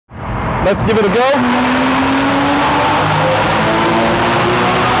Let's give it a go.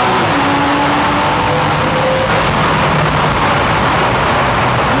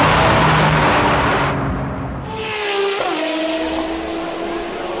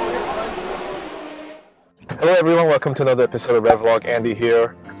 Hello everyone, welcome to another episode of REVlogue. Andy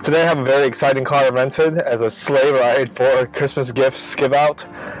here. Today I have a very exciting car I rented as a sleigh ride for Christmas gifts give out.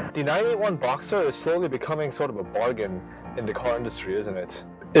 The 981 Boxster is slowly becoming sort of a bargain in the car industry, isn't it?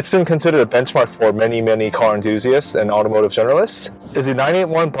 It's been considered a benchmark for many car enthusiasts and automotive journalists. Is the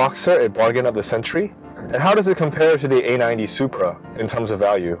 981 Boxster a bargain of the century? And how does it compare to the A90 Supra in terms of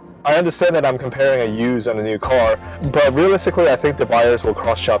value? I understand that I'm comparing a used and a new car, but realistically I think the buyers will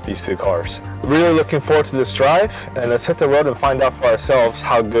cross-shop these two cars. Really looking forward to this drive, and let's hit the road and find out for ourselves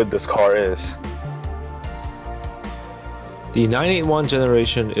how good this car is. The 981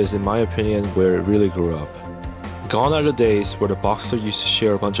 generation is, in my opinion, where it really grew up. Gone are the days where the Boxster used to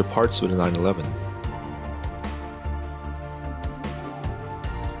share a bunch of parts with the 911.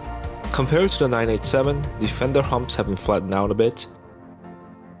 Compared to the 987, the fender humps have been flattened out a bit,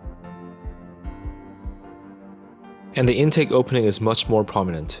 and the intake opening is much more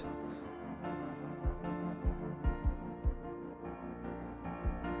prominent.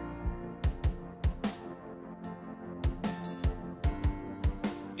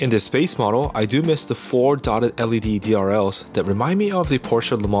 In this base model, I do miss the 4 dotted LED DRLs that remind me of the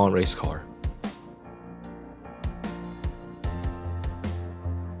Porsche Le Mans race car.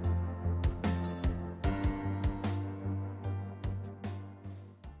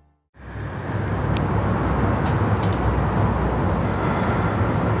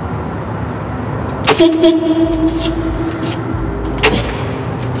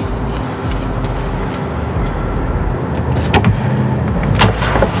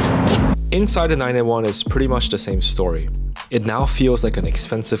 Inside the 981 is pretty much the same story. It now feels like an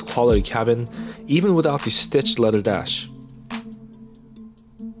expensive quality cabin, even without the stitched leather dash.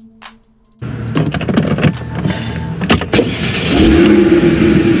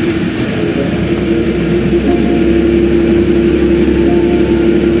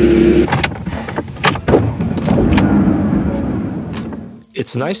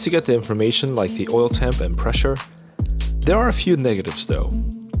 It's nice to get the information like the oil temp and pressure. There are a few negatives though.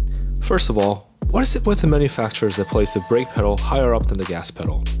 First of all, what is it with the manufacturers that place the brake pedal higher up than the gas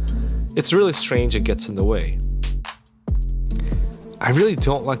pedal? It's really strange it gets in the way. I really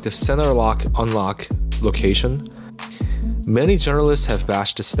don't like the center lock unlock location. Many journalists have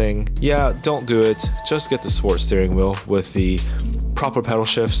bashed this thing. Yeah, don't do it, just get the sports steering wheel with the proper pedal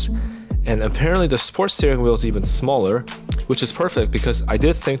shifts. And apparently the sports steering wheel is even smaller, which is perfect because I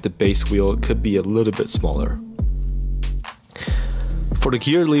did think the base wheel could be a little bit smaller. For the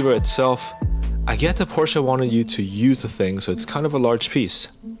gear lever itself, I get that Porsche wanted you to use the thing, so it's kind of a large piece.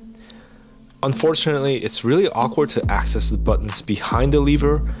 Unfortunately, it's really awkward to access the buttons behind the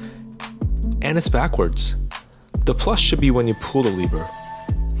lever, and it's backwards. The plus should be when you pull the lever.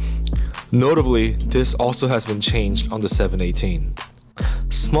 Notably, this also has been changed on the 718.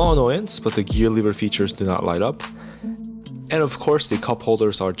 Small annoyance, but the gear lever features do not light up. And of course, the cup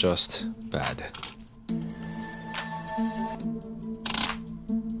holders are just bad.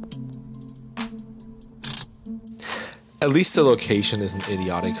 At least the location isn't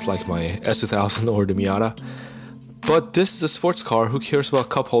idiotic like my S2000 or the Miata. But this is a sports car, who cares about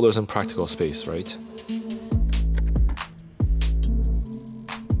cup holders and practical space, right?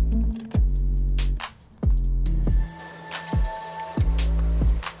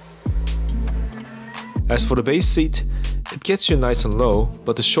 As for the base seat, it gets you nice and low,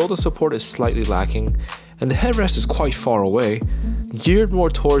 but the shoulder support is slightly lacking, and the headrest is quite far away, geared more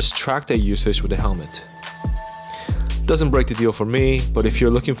towards track day usage with the helmet. Doesn't break the deal for me, but if you're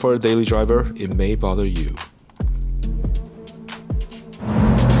looking for a daily driver, it may bother you.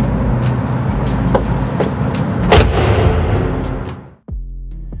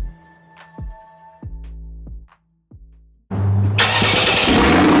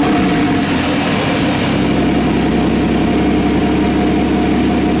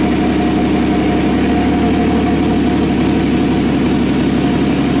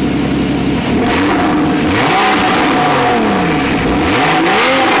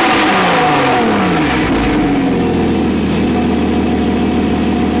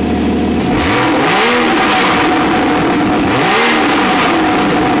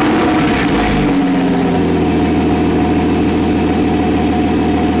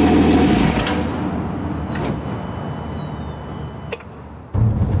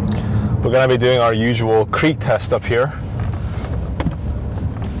 We're going to be doing our usual creak test up here.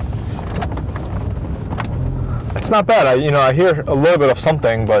 It's not bad. I hear a little bit of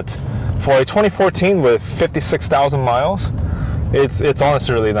something, but For a 2014 with 56,000 miles, it's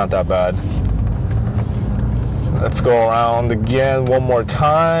honestly really not that bad. Let's go around again one more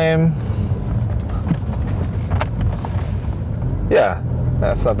time. Yeah,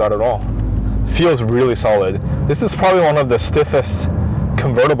 that's not bad at all. Feels really solid. This is probably one of the stiffest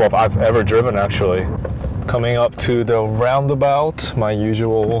convertible I've ever driven, actually. Coming up to the roundabout, my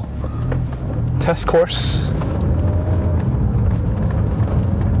usual test course.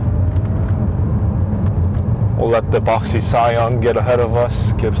 We'll let the boxy Scion get ahead of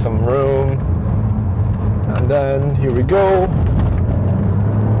us, give some room. And then here we go.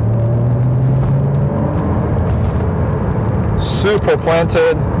 Super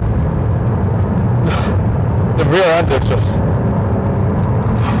planted. The rear end is just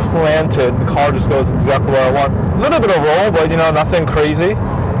planted. The car just goes exactly where I want. A little bit of roll, but you know, nothing crazy.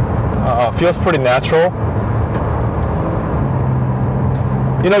 Feels pretty natural.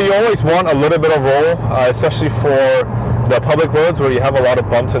 You know, you always want a little bit of roll, especially for the public roads where you have a lot of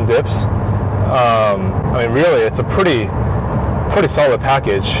bumps and dips. I mean, really, it's a pretty solid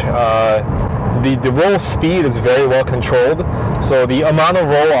package. The roll speed is very well controlled, so the amount of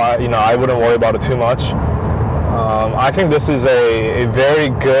roll, I wouldn't worry about it too much. I think this is a very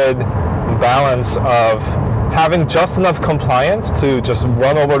good balance of having just enough compliance to just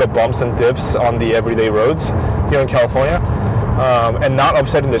run over the bumps and dips on the everyday roads here in California, and not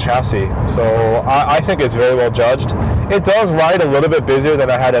upsetting the chassis. So I think it's very well judged. It does ride a little bit busier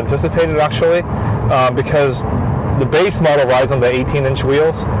than I had anticipated, actually, because the base model rides on the 18-inch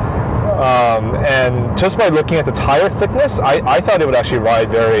wheels. And just by looking at the tire thickness, I thought it would actually ride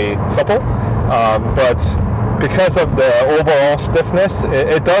very supple, but because of the overall stiffness,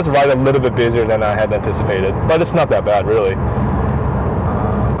 it does ride a little bit busier than I had anticipated, but it's not that bad, really.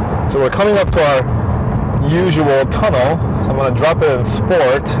 So we're coming up to our usual tunnel, so I'm going to drop it in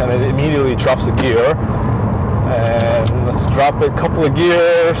sport, and it immediately drops a gear. And let's drop a couple of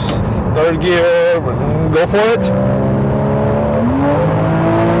gears, third gear, go for it.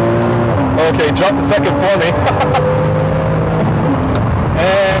 Okay, drop the second for me.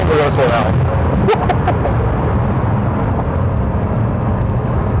 And we're gonna slow down.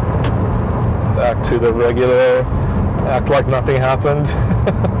 Back to the regular, act like nothing happened.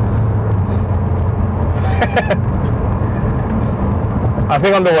 I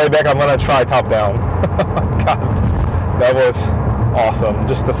think on the way back I'm gonna try top down. God, that was awesome.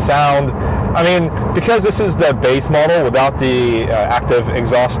 Just the sound. I mean, because this is the base model without the active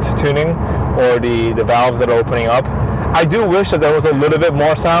exhaust tuning or the valves that are opening up, I do wish that there was a little bit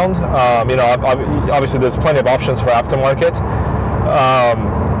more sound. You know, obviously there's plenty of options for aftermarket,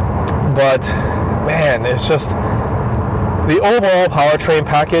 but man, it's just the overall powertrain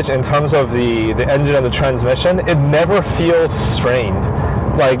package in terms of the engine and the transmission. It never feels strained.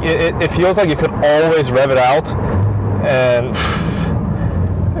 Like it feels like you could always rev it out, and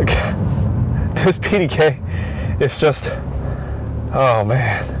this PDK is just, oh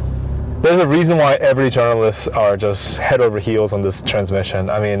man. There's a reason why every journalist are just head over heels on this transmission.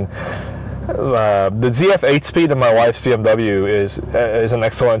 I mean, the ZF 8-speed in my wife's BMW is an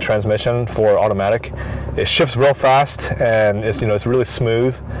excellent transmission for automatic. It shifts real fast, and it's really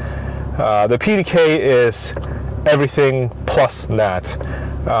smooth. The PDK is everything plus that.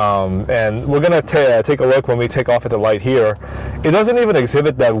 And we're gonna take a look when we take off at the light here. It doesn't even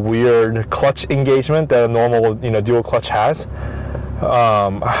exhibit that weird clutch engagement that a normal dual clutch has.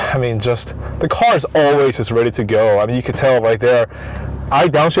 I mean, just the car is always just ready to go. I mean, you could tell right there. I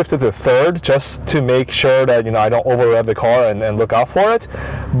downshifted to third just to make sure that I don't over rev the car and look out for it.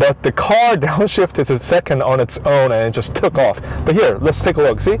 But the car downshifted to second on its own, and it just took off. But here, let's take a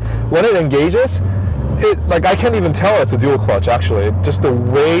look. See, when it engages, I can't even tell it's a dual clutch, actually. Just the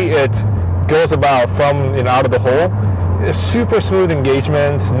way it goes about from out of the hole, it's super smooth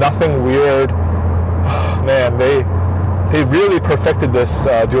engagement, nothing weird. Oh, man, they really perfected this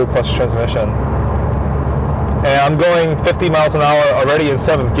dual clutch transmission. And I'm going 50 miles an hour already in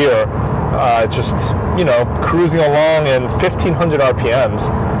 7th gear, just cruising along in 1500 RPMs.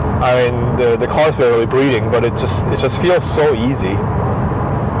 I mean, the car's barely breathing, but it just feels so easy.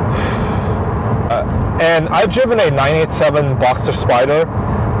 And I've driven a 987 Boxster Spider,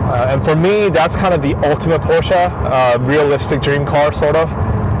 and for me, that's kind of the ultimate Porsche, realistic dream car, sort of.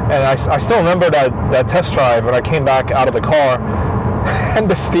 And I still remember that test drive when I came back out of the car, and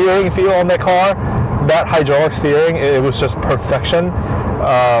the steering feel on that car, that hydraulic steering, it was just perfection.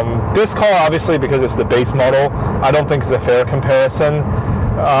 This car, obviously, because it's the base model, I don't think it's a fair comparison.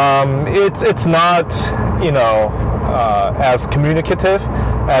 It's not, as communicative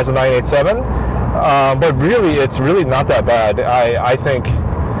as a 987, but really, it's really not that bad. I think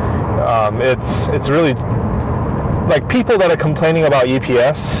It's really like people that are complaining about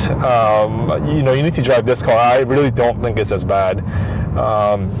EPS. You know, you need to drive this car. I really don't think it's as bad.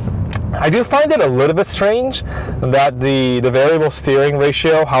 I do find it a little bit strange that the variable steering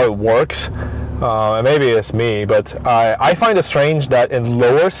ratio, how it works, and maybe it's me, but I find it strange that in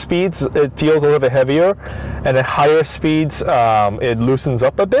lower speeds it feels a little bit heavier, and at higher speeds it loosens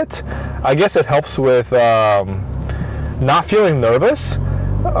up a bit. I guess it helps with not feeling nervous,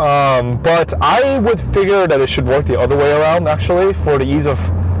 but I would figure that it should work the other way around, actually, for the ease of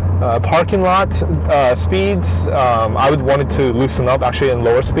parking lot speeds. I would want it to loosen up actually in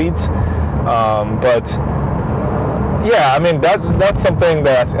lower speeds, but yeah, I mean that's something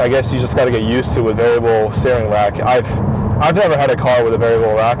that I guess you just got to get used to with variable steering rack. I've never had a car with a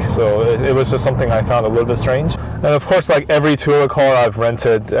variable rack, so it was just something I found a little bit strange. And of course, like every tourer car I've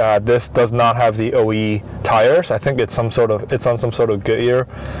rented, this does not have the OE tires. I think it's on some sort of Goodyear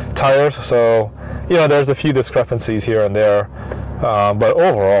tires, so you know there's a few discrepancies here and there. But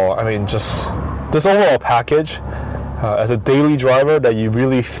overall, I mean, just this overall package, as a daily driver, that you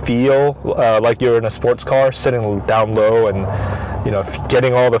really feel like you're in a sports car, sitting down low and, you know,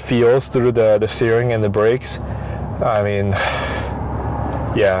 getting all the feels through the steering and the brakes. I mean,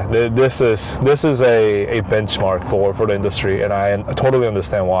 yeah, this is a benchmark for the industry, and I totally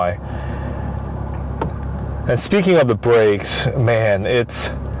understand why. And speaking of the brakes, man, it's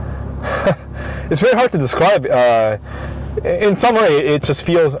very hard to describe. In summary, it just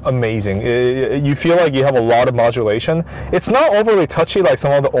feels amazing. You feel like you have a lot of modulation. It's not overly touchy like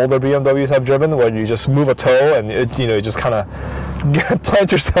some of the older BMWs I've driven, where you just move a toe and you just kind of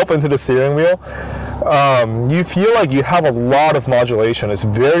plant yourself into the steering wheel. You feel like you have a lot of modulation. It's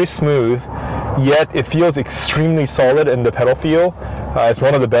very smooth, yet it feels extremely solid in the pedal feel. It's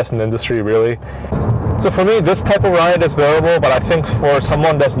one of the best in the industry, really. So for me, this type of ride is bearable, but I think for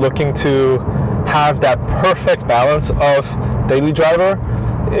someone that's looking to have that perfect balance of daily driver,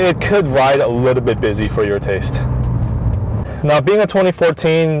 it could ride a little bit busy for your taste. Now, being a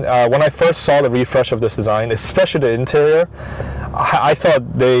 2014, when I first saw the refresh of this design, especially the interior, I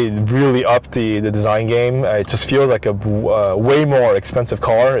thought they really upped the design game. It just feels like a way more expensive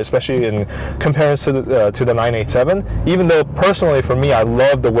car, especially in comparison to the 987. Even though personally for me, I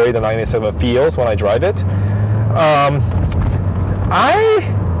love the way the 987 feels when I drive it.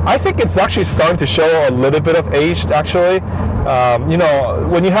 I think it's actually starting to show a little bit of age, actually. You know,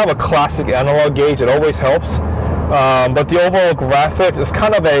 when you have a classic analog gauge, it always helps. But the overall graphics is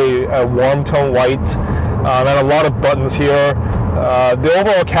kind of a warm tone white, and a lot of buttons here. The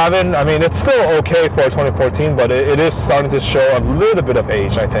overall cabin, I mean, it's still okay for a 2014, but it is starting to show a little bit of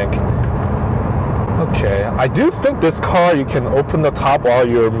age, I think. Okay, I do think this car, you can open the top while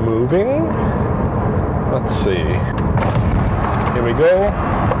you're moving. Let's see. Here we go.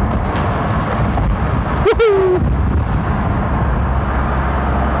 Woohoo!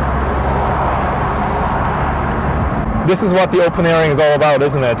 This is what the open airing is all about,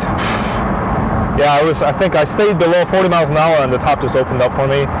 isn't it? Yeah, I think I stayed below 40 miles an hour and the top just opened up for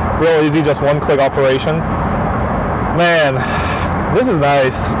me. Real easy, just one click operation. Man, this is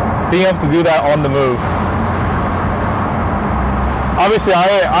nice, being able to do that on the move. Obviously,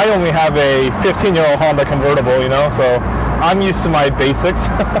 I only have a 15-year-old Honda convertible, you know, so I'm used to my basics.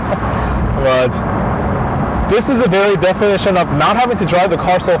 But this is a very definition of not having to drive the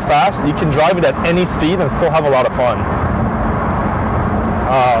car so fast. You can drive it at any speed and still have a lot of fun.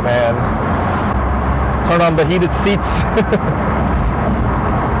 Oh, man. Turn on the heated seats.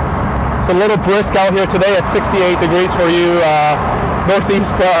 It's a little brisk out here today at 68 degrees for you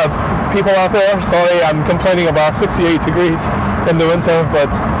Northeast people out there. Sorry, I'm complaining about 68 degrees in the winter,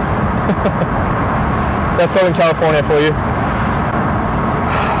 but that's Southern California for you.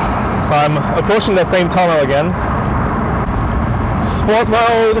 So I'm approaching the same tunnel again. Sport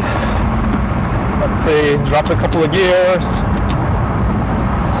mode. Let's see, drop a couple of gears.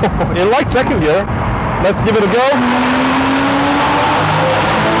 It likes second gear. Let's give it a go.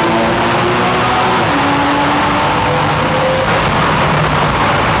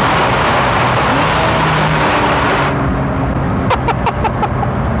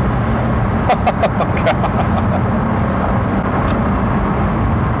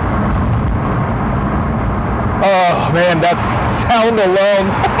 Oh man, that sound alone.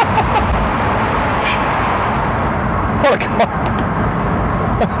 What a car.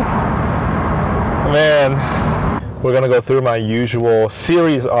 Man, we're gonna go through my usual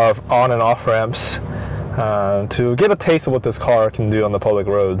series of on and off ramps to get a taste of what this car can do on the public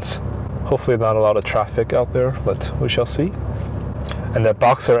roads. Hopefully not a lot of traffic out there, but we shall see. And that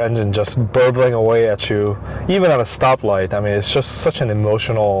Boxster engine just burbling away at you, even at a stoplight. I mean, it's just such an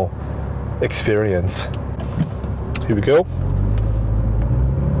emotional experience. Here we go.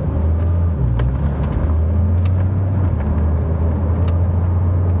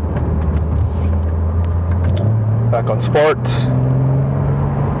 Back on sport.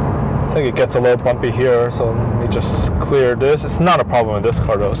 I think it gets a little bumpy here, so let me just clear this. It's not a problem in this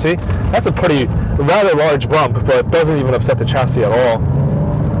car though. See, that's a rather large bump, but it doesn't even upset the chassis at all.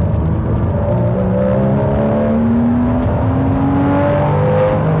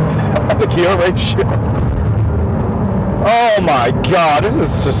 The gear ratio. Oh my god, this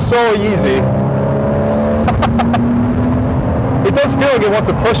is just so easy. It does feel like it wants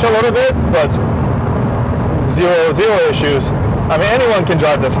to push a little bit, but zero issues. I mean, anyone can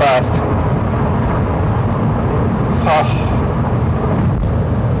drive this fast.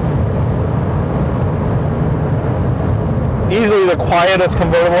 Easily the quietest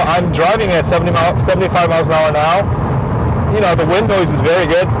convertible. I'm driving at 75 miles an hour now. You know, the wind noise is very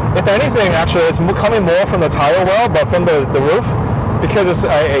good. If anything, actually, it's coming more from the tire well, but from the roof, because it's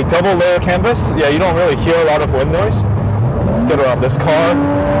a double layer canvas, yeah, you don't really hear a lot of wind noise. Let's get around this car.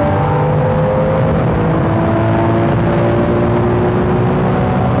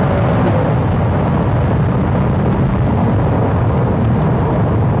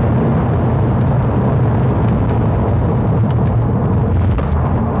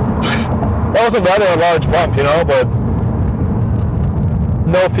 That was a rather large bump, you know, but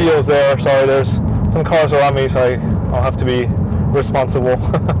no feels there. Sorry, there's some cars around me, so I'll have to be responsible.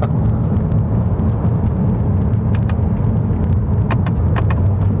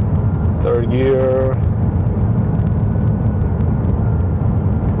 Third gear.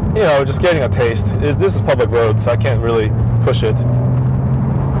 You know, just getting a taste. This is public road, so I can't really push it.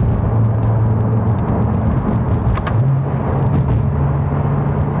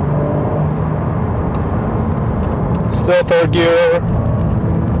 Still third gear.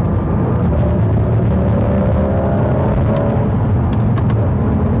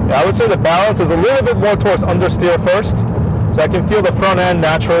 Yeah, I would say the balance is a little bit more towards understeer first, so I can feel the front end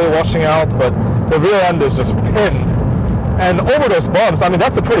naturally washing out, but the rear end is just pinned. And over those bumps, I mean,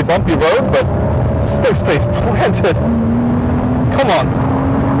 that's a pretty bumpy road, but it still stays planted. Come on.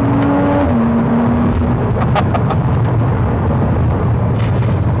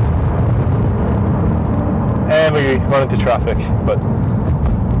 And we run into traffic, but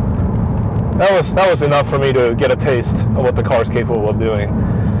that was enough for me to get a taste of what the car is capable of doing.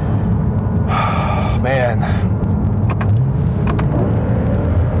 Man.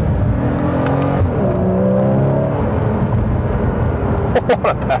 What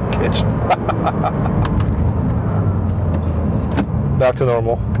a package. Back to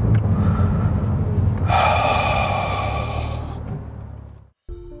normal.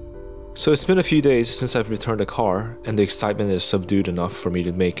 So it's been a few days since I've returned the car, and the excitement is subdued enough for me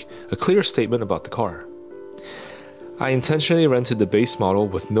to make a clear statement about the car. I intentionally rented the base model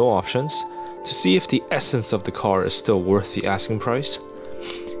with no options to see if the essence of the car is still worth the asking price,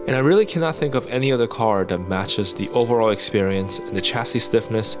 and I really cannot think of any other car that matches the overall experience and the chassis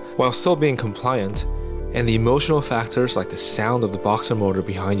stiffness while still being compliant, and the emotional factors like the sound of the Boxster motor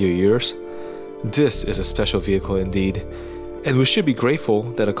behind your ears. This is a special vehicle indeed, and we should be grateful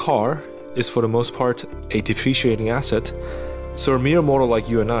that a car is for the most part a depreciating asset, so a mere mortal like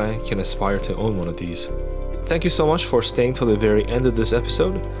you and I can aspire to own one of these. Thank you so much for staying till the very end of this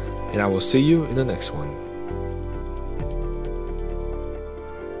episode, and I will see you in the next one.